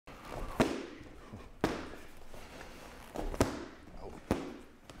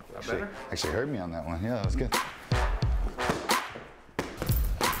Actually hurt me on that one. Yeah, that was good.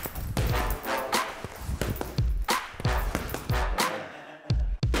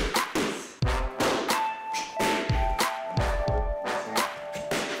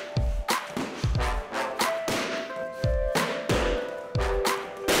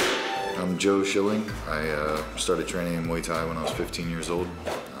 I'm Joe Schilling. I started training in Muay Thai when I was 15 years old.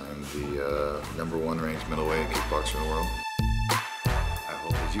 I'm the #1 ranked middleweight kickboxer in the world. I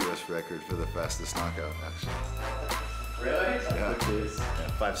hold the U.S. record for the fastest knockout, actually. Really? Yeah,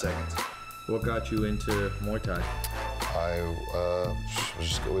 5 seconds. What got you into Muay Thai? I was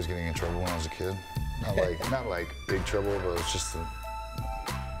just always getting in trouble when I was a kid. Not like big trouble, but it was just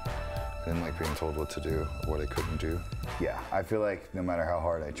I didn't like being told what to do or what I couldn't do. Yeah, I feel like no matter how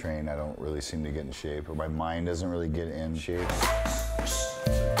hard I train, I don't really seem to get in shape, or my mind doesn't really get in shape.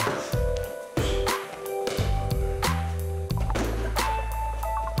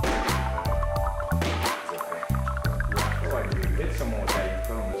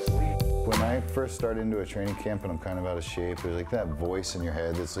 When I first start into a training camp and I'm kind of out of shape, there's like that voice in your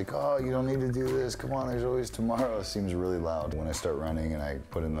head that's like, oh, you don't need to do this, come on, there's always tomorrow. It seems really loud. When I start running and I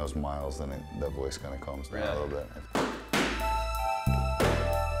put in those miles, then that voice kind of calms down a little bit.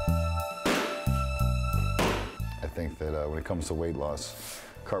 I think that when it comes to weight loss,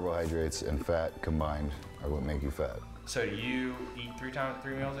 carbohydrates and fat combined are what make you fat. So do you eat 3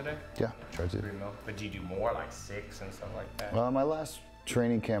 meals a day? Yeah, try to. 3 meals? But do you do more, like 6 and stuff like that? Well, my last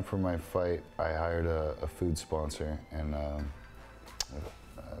training camp for my fight, I hired a food sponsor and a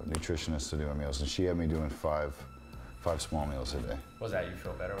nutritionist to do my meals, and she had me doing five small meals a day. Was that, you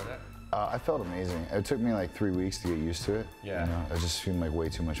feel better with that? I felt amazing. It took me like 3 weeks to get used to it. Yeah. You know? I just seemed like way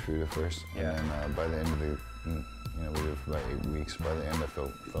too much food at first. Yeah. And then by the end of the, we did it for about 8 weeks. By the end, I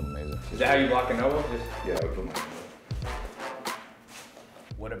felt amazing. Is that how you block an elbow? Yeah, I would put my elbow.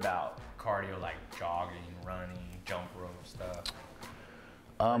 What about cardio, like jogging, running, jump rope stuff?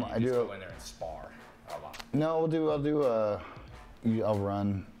 I do. Go in there and spar a lot. No, I'll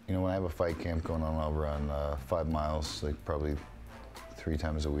run. You know, when I have a fight camp going on, I'll run 5 miles, like probably 3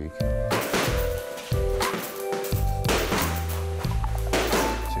 times a week.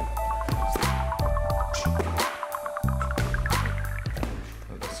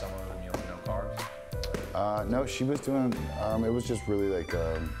 Some of the meals, no carbs? No, she was doing, it was just really like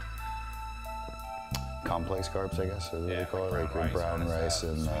complex carbs, I guess, is what they call it, like brown rice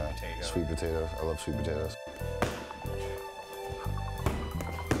and sweet potatoes. I love sweet potatoes.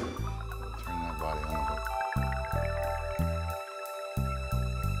 Turn that body on.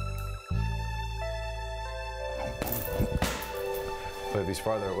 But if he's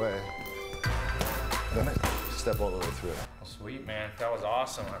farther away, then I step all the way through it. Well, sweet, man. That was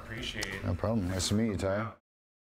awesome. I appreciate it. No problem. Nice to meet you, Ty.